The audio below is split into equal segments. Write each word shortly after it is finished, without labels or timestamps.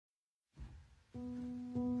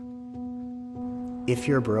If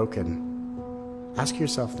you're broken, ask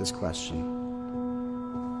yourself this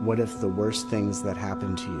question. What if the worst things that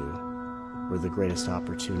happened to you were the greatest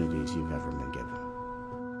opportunities you've ever been given?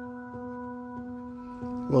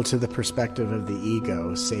 Well, to the perspective of the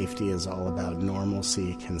ego, safety is all about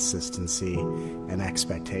normalcy, consistency, and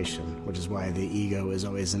expectation, which is why the ego is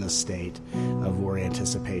always in a state of worry,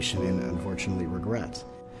 anticipation, and unfortunately regret.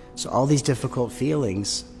 So all these difficult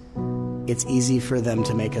feelings, it's easy for them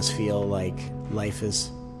to make us feel like life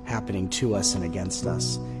is happening to us and against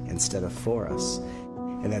us instead of for us,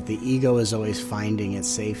 and that the ego is always finding its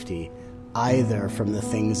safety either from the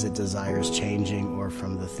things it desires changing or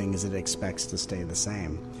from the things it expects to stay the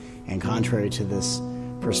same. And contrary to this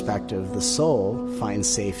perspective, the soul finds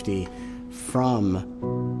safety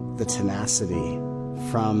from the tenacity,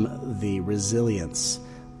 from the resilience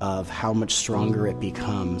of how much stronger it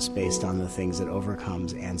becomes based on the things it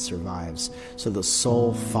overcomes and survives. So the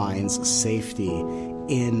soul finds safety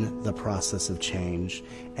in the process of change,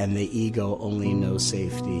 and the ego only knows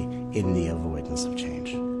safety in the avoidance of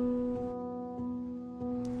change.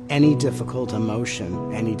 Any difficult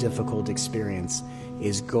emotion, any difficult experience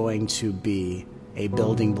is going to be a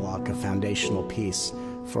building block, a foundational piece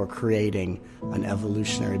for creating an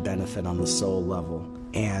evolutionary benefit on the soul level.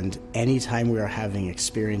 And anytime we are having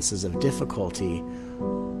experiences of difficulty,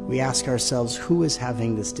 we ask ourselves, who is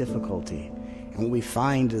having this difficulty? And what we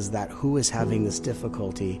find is that who is having this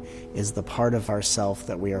difficulty is the part of ourself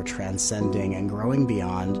that we are transcending and growing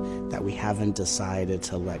beyond, that we haven't decided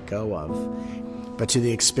to let go of. But to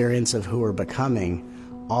the experience of who we're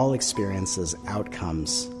becoming, all experiences,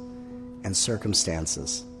 outcomes, and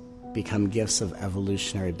circumstances become gifts of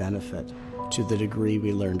evolutionary benefit to the degree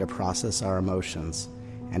we learn to process our emotions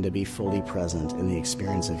and to be fully present in the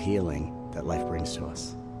experience of healing that life brings to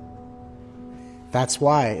us. That's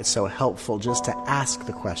why it's so helpful just to ask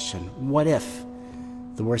the question, what if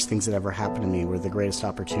the worst things that ever happened to me were the greatest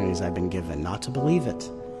opportunities I've been given? Not to believe it,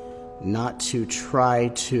 not to try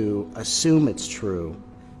to assume it's true,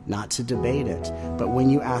 not to debate it. But when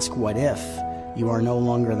you ask what if, you are no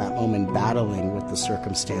longer in that moment battling with the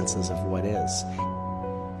circumstances of what is.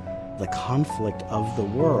 The conflict of the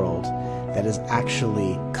world that is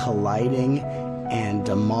actually colliding and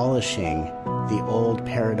demolishing the old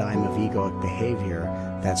paradigm of egoic behavior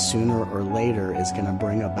that sooner or later is going to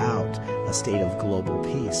bring about a state of global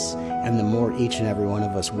peace. And the more each and every one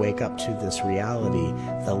of us wake up to this reality,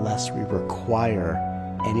 the less we require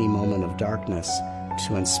any moment of darkness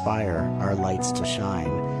to inspire our lights to shine.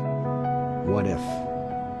 What if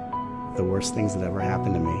the worst things that ever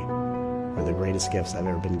happened to me were the greatest gifts I've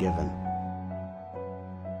ever been given?